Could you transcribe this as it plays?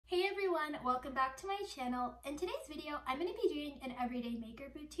everyone, welcome back to my channel. In today's video, I'm going to be doing an everyday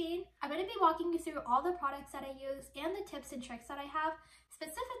makeup routine. I'm going to be walking you through all the products that I use and the tips and tricks that I have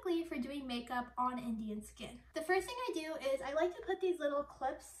specifically for doing makeup on Indian skin. The first thing I do is I like to put these little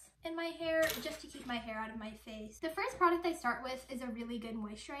clips in my hair just to keep my hair out of my face. The first product I start with is a really good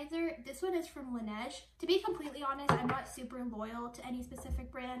moisturizer. This one is from Laneige. To be completely honest, I'm not super loyal to any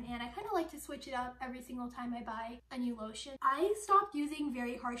specific brand and I kind of like to switch it up every single time I buy a new lotion. I stopped using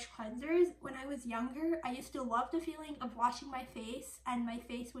very harsh cleansers when I was younger. I used to love the feeling of washing my face and my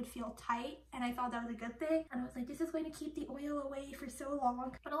face would feel tight and I thought that was a good thing. And I was like, this is going to keep the oil away for so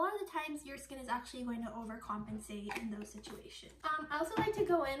long. But a lot of the times your skin is actually going to overcompensate in those situations. I also like to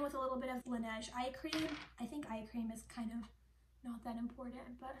go in with a little bit of Laneige eye cream. I think eye cream is kind of not that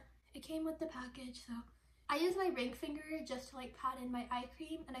important, but it came with the package, so I use my ring finger just to like pat in my eye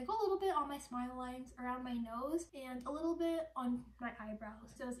cream, and I go a little bit on my smile lines around my nose and a little bit on my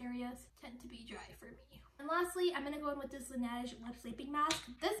eyebrows. Those areas tend to be dry for me. And lastly, I'm going to go in with this Laneige lip sleeping mask.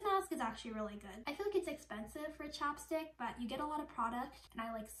 This mask is actually really good. I feel like it's expensive for a chapstick, but you get a lot of product and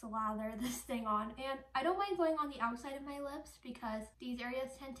I like slather this thing on. And I don't mind going on the outside of my lips because these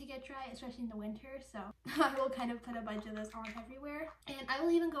areas tend to get dry, especially in the winter. So I will kind of put a bunch of this on everywhere. And I will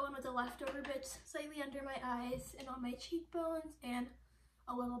even go in with the leftover bits slightly under my eyes and on my cheekbones and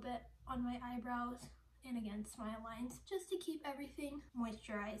a little bit on my eyebrows. And again, smile lines, just to keep everything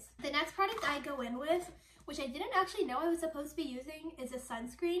moisturized. The next product I go in with, which I didn't actually know I was supposed to be using, is a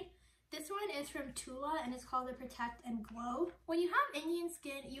sunscreen. This one is from Tula and it's called the Protect and Glow. When you have Indian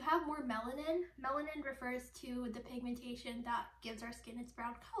skin, you have more melanin. Melanin refers to the pigmentation that gives our skin its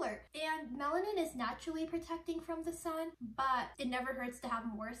brown color. And melanin is naturally protecting from the sun, but it never hurts to have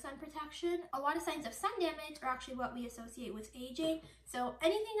more sun protection. A lot of signs of sun damage are actually what we associate with aging. So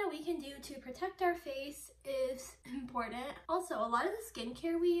anything that we can do to protect our face is important. Also, a lot of the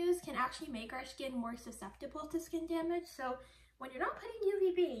skincare we use can actually make our skin more susceptible to skin damage. So when you're not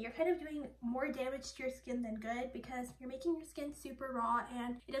putting UVB, you're kind of doing more damage to your skin than good because you're making your skin super raw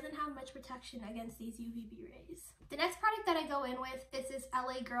and it doesn't have much protection against these UVB rays. The next product that I go in with is this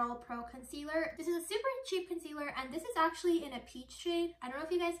LA Girl Pro Concealer. This is a super cheap concealer and this is actually in a peach shade. I don't know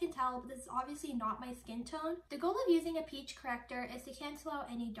if you guys can tell, but this is obviously not my skin tone. The goal of using a peach corrector is to cancel out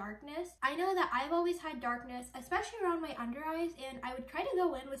any darkness. I know that I've always had darkness, especially around my under eyes, and I would try to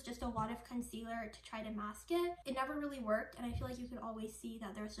go in with just a lot of concealer to try to mask it. It never really worked and I feel like you could always see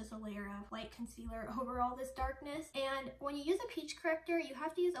that there's just a layer of light concealer over all this darkness. And when you use a peach corrector, you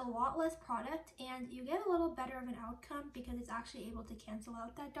have to use a lot less product and you get a little better of an outcome because it's actually able to cancel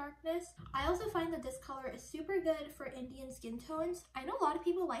out that darkness. I also find that this color is super good for Indian skin tones. I know a lot of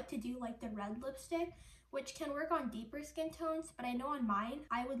people like to do like the red lipstick, which can work on deeper skin tones, but I know on mine,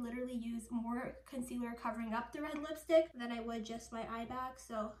 I would literally use more concealer covering up the red lipstick than I would just my eye bag.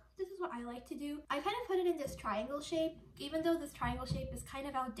 So this is what I like to do. I kind of put it in this triangle shape, even though this triangle shape is kind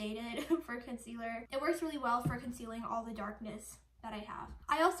of outdated for concealer. It works really well for concealing all the darkness that I have.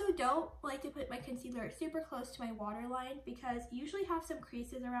 I also don't like to put my concealer super close to my waterline because you usually have some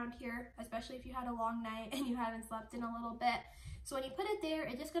creases around here, especially if you had a long night and you haven't slept in a little bit. So when you put it there,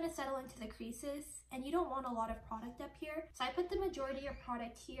 it's just going to settle into the creases and you don't want a lot of product up here. So I put the majority of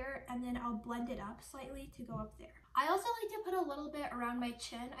product here and then I'll blend it up slightly to go up there. I also like to put a little bit around my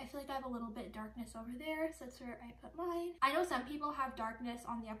chin. I feel like I have a little bit darkness over there, so that's where I put mine. I know some people have darkness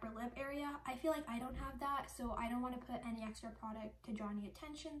on the upper lip area. I feel like I don't have that, so I don't want to put any extra product to draw any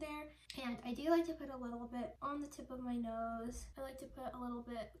attention there. And I do like to put a little bit on the tip of my nose. I like to put a little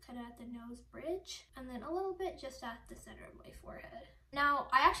bit kind of at the nose bridge, and then a little bit just at the center of my forehead. Now,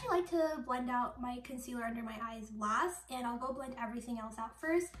 I actually like to blend out my concealer under my eyes last, and I'll go blend everything else out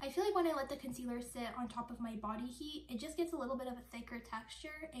first. I feel like when I let the concealer sit on top of my body heat, it just gets a little bit of a thicker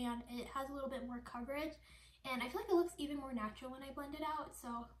texture and it has a little bit more coverage. And I feel like it looks even more natural when I blend it out,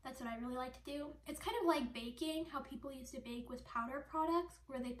 so that's what I really like to do. It's kind of like baking, how people used to bake with powder products,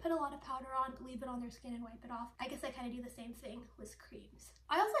 where they put a lot of powder on, leave it on their skin and wipe it off. I guess I kind of do the same thing with creams.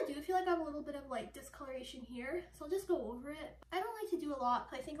 I also do feel like I have a little bit of like discoloration here, so I'll just go over it. I don't like to do a lot,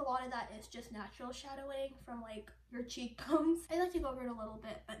 but I think a lot of that is just natural shadowing from like your cheekbones. I like to go over it a little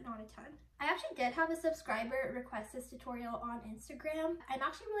bit, but not a ton. I actually did have a subscriber request this tutorial on Instagram. I'm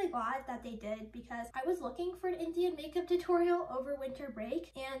actually really glad that they did because I was looking for an Indian makeup tutorial over winter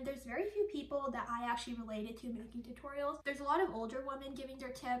break and there's very few people that I actually related to making tutorials. There's a lot of older women giving their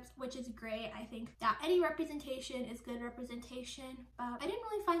tips, which is great. I think that any representation is good representation, but I didn't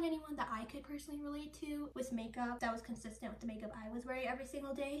really find anyone that I could personally relate to with makeup that was consistent with the makeup I was wearing every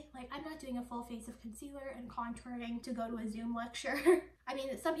single day. Like, I'm not doing a full face of concealer and contouring to go to a Zoom lecture. I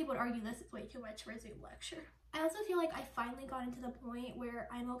mean, some people would argue this is way too much for a Zoom lecture. I also feel like I finally gotten to the point where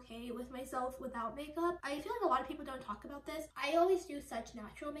I'm okay with myself without makeup. I feel like a lot of people don't talk about this. I always do such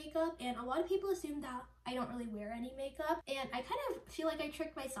natural makeup, and a lot of people assume that I don't really wear any makeup, and I kind of feel like I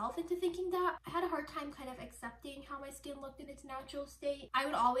tricked myself into thinking that. I had a hard time kind of accepting how my skin looked in its natural state. I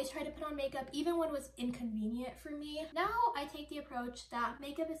would always try to put on makeup even when it was inconvenient for me. Now I take the approach that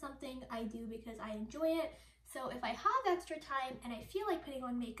makeup is something I do because I enjoy it. So if I have extra time and I feel like putting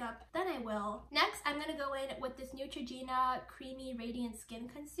on makeup, then I will. Next, I'm gonna go in with this Neutrogena Creamy Radiant Skin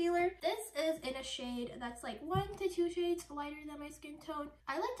Concealer. This is in a shade that's like 1 to 2 shades lighter than my skin tone.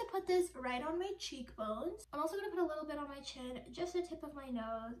 I like to put this right on my cheekbones. I'm also gonna put a little bit on my chin, just the tip of my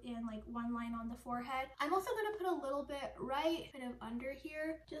nose, and like one line on the forehead. I'm also gonna put a little bit right kind of under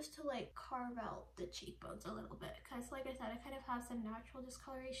here, just to like carve out the cheekbones a little bit. Cause like I said, I kind of have some natural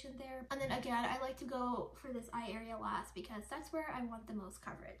discoloration there. And then again, I like to go for this eye area last because that's where I want the most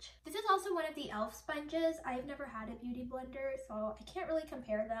coverage. This is also one of the e.l.f. sponges. I've never had a beauty blender, so I can't really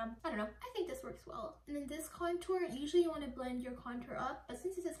compare them. I don't know, I think this works well. And then this contour, usually you want to blend your contour up, but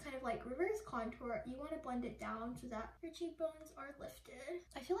since this is kind of like reverse contour, you want to blend it down so that your cheekbones are lifted.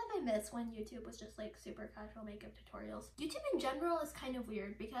 I feel like I miss when YouTube was just like super casual makeup tutorials. YouTube in general is kind of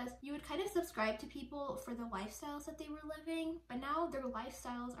weird because you would kind of subscribe to people for the lifestyles that they were living, but now their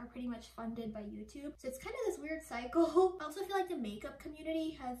lifestyles are pretty much funded by YouTube, so it's kind of this weird cycle. I also feel like the makeup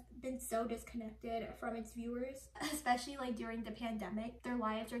community has been so disconnected from its viewers, especially like during the pandemic. Their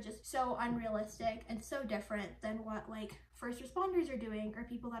lives are just so unrealistic and so different than what like first responders are doing or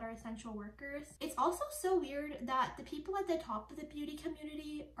people that are essential workers. It's also so weird that the people at the top of the beauty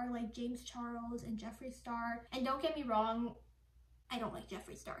community are like James Charles and Jeffree Star. And don't get me wrong, I don't like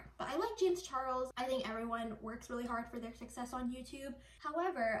Jeffree Star, but I like James Charles. I think everyone works really hard for their success on YouTube.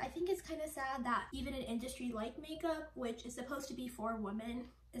 However, I think it's kind of sad that even an industry like makeup, which is supposed to be for women,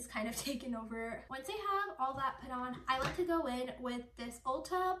 is kind of taken over. Once I have all that put on, I like to go in with this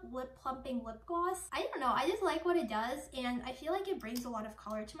Ulta Lip Plumping Lip Gloss. I don't know, I just like what it does, and I feel like it brings a lot of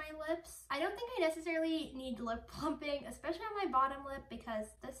color to my lips. I don't think I necessarily need lip plumping, especially on my bottom lip, because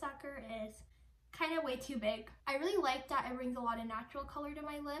this sucker is kind of way too big. I really like that it brings a lot of natural color to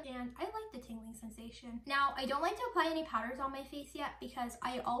my lip, and I like the tingling sensation. Now, I don't like to apply any powders on my face yet because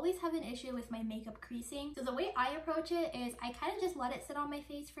I always have an issue with my makeup creasing. So the way I approach it is I kind of just let it sit on my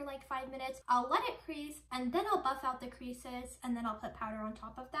face for like 5 minutes. I'll let it crease, and then I'll buff out the creases, and then I'll put powder on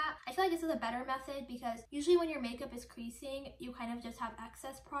top of that. I feel like this is a better method because usually when your makeup is creasing, you kind of just have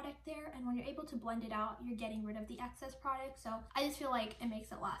excess product there, and when you're able to blend it out, you're getting rid of the excess product. So I just feel like it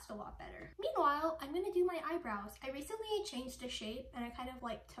makes it last a lot better. Meanwhile, I'm gonna do my eyebrows. I recently changed the shape and I kind of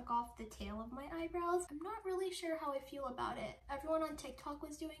like took off the tail of my eyebrows. I'm not really sure how I feel about it. Everyone on TikTok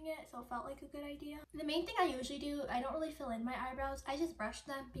was doing it, so it felt like a good idea. The main thing I usually do, I don't really fill in my eyebrows. I just brush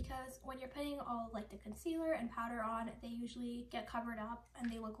them because when you're putting all like the concealer and powder on, they usually get covered up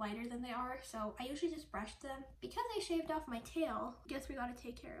and they look lighter than they are. So I usually just brush them. Because I shaved off my tail, I guess we gotta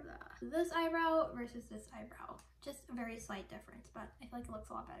take care of that. This eyebrow versus this eyebrow. Just a very slight difference, but I feel like it looks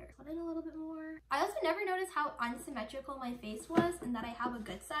a lot better. Put in a little bit more. I also never noticed how unsymmetrical my face was and that I have a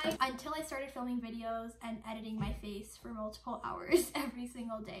good side until I started filming videos and editing my face for multiple hours every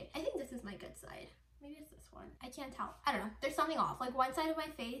single day. I think this is my good side. Maybe it's this one. I can't tell. I don't know. There's something off. Like one side of my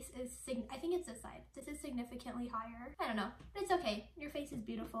face is, I think it's this side. This is significantly higher. I don't know. But it's okay. Your face is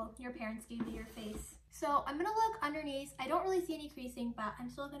beautiful. Your parents gave you your face. So I'm gonna look underneath. I don't really see any creasing, but I'm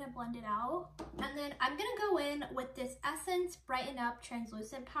still gonna blend it out. And then I'm gonna go in with this Essence Brighten Up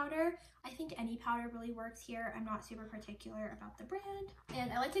Translucent Powder. I think any powder really works here. I'm not super particular about the brand.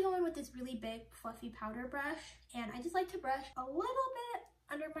 And I like to go in with this really big fluffy powder brush. And I just like to brush a little bit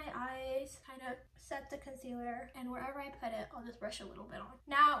under my eyes, kind of set the concealer, and wherever I put it, I'll just brush a little bit on.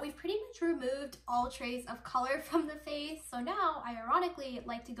 Now, we've pretty much removed all trace of color from the face, so now I ironically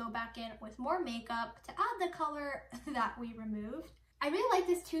like to go back in with more makeup to add the color that we removed. I really like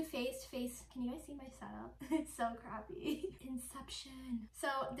this Too Faced face. Can you guys see my setup? It's so crappy. Inception. So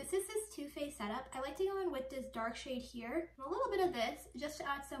this is this Too Faced setup. I like to go in with this dark shade here, and a little bit of this, just to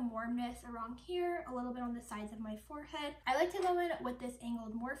add some warmness around here, a little bit on the sides of my forehead. I like to go in with this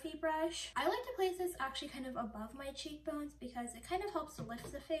angled Morphe brush. I like to place this actually kind of above my cheekbones because it kind of helps to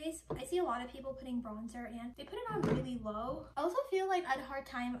lift the face. I see a lot of people putting bronzer and they put it on really low. I also feel like I had a hard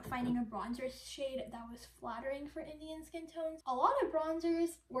time finding a bronzer shade that was flattering for Indian skin tones. A lot of bronzers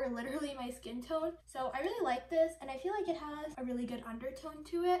were literally my skin tone. So I really like this, and I feel like it has a really good undertone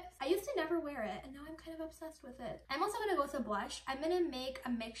to it. I used to never wear it, and now I'm kind of obsessed with it. I'm also gonna go with a blush. I'm gonna make a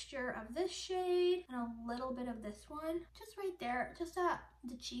mixture of this shade and a little bit of this one, just right there, just at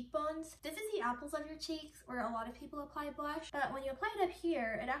the cheekbones. This is the apples of your cheeks where a lot of people apply blush, but when you apply it up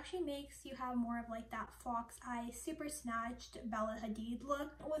here, it actually makes you have more of like that fox eye, super snatched Bella Hadid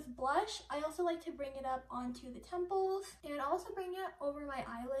look. With blush, I also like to bring it up onto the temples, and also bring it over my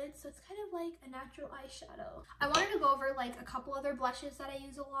eyelids, so it's kind of like a natural eyeshadow. I wanted to go over like a couple other blushes that I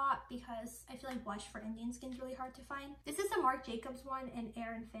use a lot because I feel like blush for Indian skin is really hard to find. This is the Marc Jacobs one in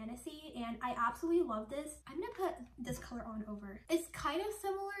Air and Fantasy, and I absolutely love this. I'm gonna put this color on over. It's kind of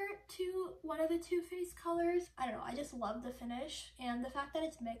similar to one of the Too Faced colors. I don't know, I just love the finish, and the fact that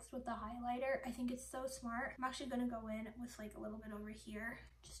it's mixed with the highlighter, I think it's so smart. I'm actually gonna go in with like a little bit over here,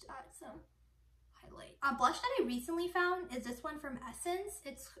 just to add some highlight. A blush that I recently found is this one from Essence.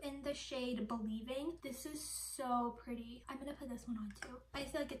 It's in the shade Believing. This is so pretty. I'm gonna put this one on too. I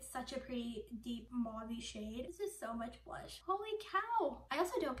feel like it's such a pretty deep mauve-y shade. This is so much blush. Holy cow. I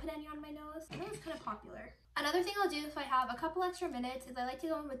also don't put any on my nose. I know it's kind of popular. Another thing I'll do if I have a couple extra minutes is I like to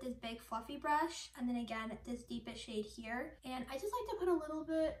go in with this big fluffy brush, and then again this deepest shade here, and I just like to put a little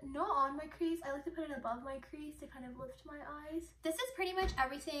bit, not on my crease, I like to put it above my crease to kind of lift my eyes. This is pretty much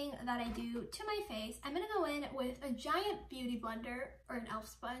everything that I do to my face. I'm gonna go in with a giant beauty blender or an elf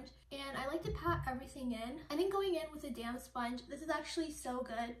sponge, and I like to pat everything in. I think going in with a damp sponge, this is actually so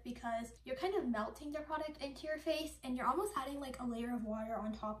good because you're kind of melting the product into your face, and you're almost adding like a layer of water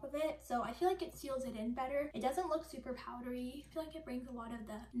on top of it, so I feel like it seals it in better. It doesn't look super powdery. I feel like it brings a lot of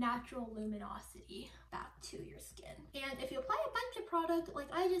the natural luminosity back to your skin. And if you apply a bunch of product like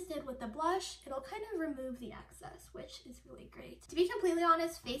I just did with the blush, it'll kind of remove the excess, which is really great. To be completely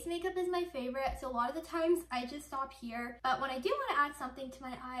honest, face makeup is my favorite, so a lot of the times I just stop here. But when I do want to add something to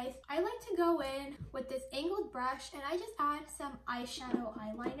my eyes, I like to go in with this angled brush, and I just add some eyeshadow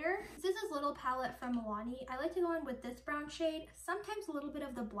eyeliner. This is this little palette from Milani. I like to go in with this brown shade, sometimes a little bit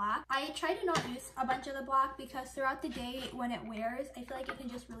of the black. I try to not use a bunch of the black because throughout the day when it wears, I feel like it can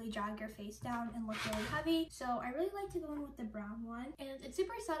just really drag your face down and look really heavy. So I really like to go in with the brown one, and it's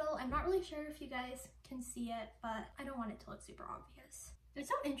super subtle. I'm not really sure if you guys can see it, but I don't want it to look super obvious. It's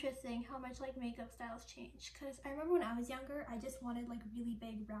so interesting how much like makeup styles change, because I remember when I was younger, I just wanted like really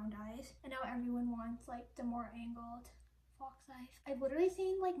big round eyes, and now everyone wants like the more angled fox eyes. I've literally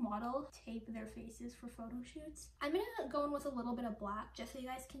seen like models tape their faces for photo shoots. I'm gonna go in with a little bit of black just so you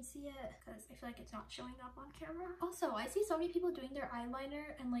guys can see it, because I feel like it's not showing up on camera. Also, I see so many people doing their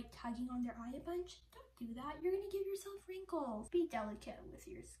eyeliner and like tagging on their eye a bunch. Don't do that. You're gonna give yourself wrinkles. Be delicate with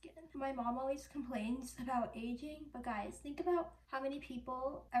your skin. My mom always complains about aging, but guys, think about how many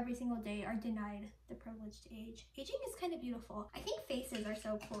people every single day are denied the privilege to age. Aging is kind of beautiful. I think faces are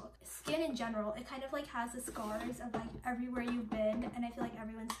so cool. Skin in general, it kind of like has the scars of like everywhere you've been, and I feel like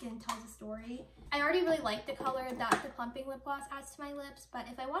everyone's skin tells a story. I already really like the color that the plumping lip gloss adds to my lips, but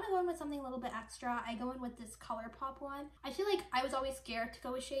if I want to go in with something a little bit extra, I go in with this ColourPop one. I feel like I was always scared to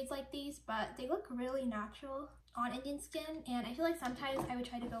go with shades like these, but they look really natural on Indian skin, and I feel like sometimes I would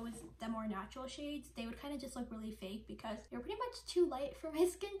try to go with the more natural shades. They would kind of just look really fake because they're pretty much too light for my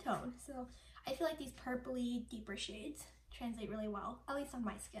skin tone. So I feel like these purpley deeper shades translate really well, at least on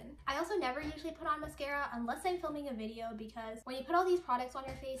my skin. I also never usually put on mascara unless I'm filming a video, because when you put all these products on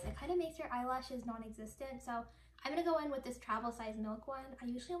your face, it kind of makes your eyelashes non-existent. So I'm gonna go in with this travel size milk one. I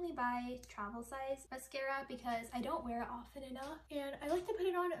usually only buy travel size mascara because I don't wear it often enough, and I like to put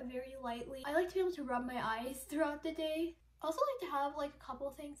it on very lightly. I like to be able to rub my eyes throughout the day. I also like to have like a couple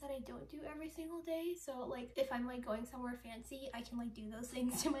things that I don't do every single day. So like if I'm like going somewhere fancy, I can like do those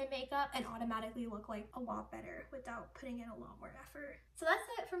things to my makeup and automatically look like a lot better without putting in a lot more effort. So that's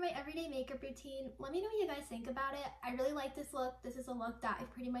it for my everyday makeup routine. Let me know what you guys think about it. I really like this look. This is a look that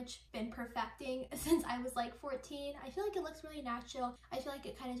I've pretty much been perfecting since I was like 14. I feel like it looks really natural. I feel like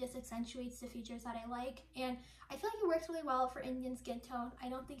it kind of just accentuates the features that I like, and I feel like it works really well for Indian skin tone. I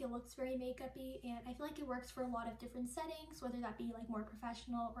don't think it looks very makeup-y, and I feel like it works for a lot of different settings, whether that be like more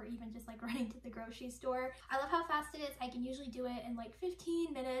professional or even just like running to the grocery store. I love how fast it is. I can usually do it in like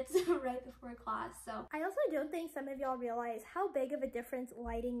 15 minutes right before class. So I also don't think some of y'all realize how big of a difference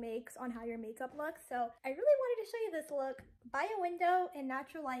lighting makes on how your makeup looks. So I really wanted to show you this look by a window in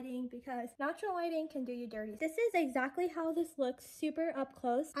natural lighting, because natural lighting can do you dirty. This is exactly how this looks super up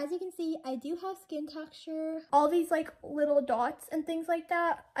close. As you can see, I do have skin texture, all these like little dots and things like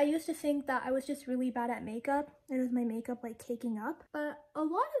that. I used to think that I was just really bad at makeup, and with my makeup like caking up. But a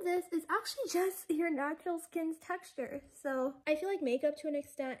lot of this is actually just your natural skin's texture. So I feel like makeup to an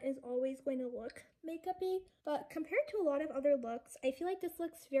extent is always going to look makeup-y, but compared to a lot of other looks, I feel like this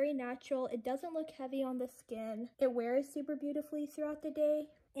looks very natural. It doesn't look heavy on the skin. It wears super beautifully throughout the day.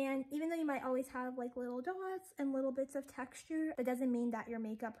 And even though you might always have like little dots and little bits of texture, that doesn't mean that your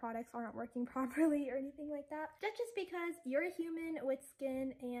makeup products aren't working properly or anything like that. That's just because you're a human with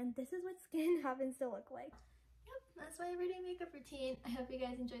skin, and this is what skin happens to look like. Yep, that's my everyday makeup routine. I hope you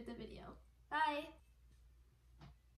guys enjoyed the video. Bye!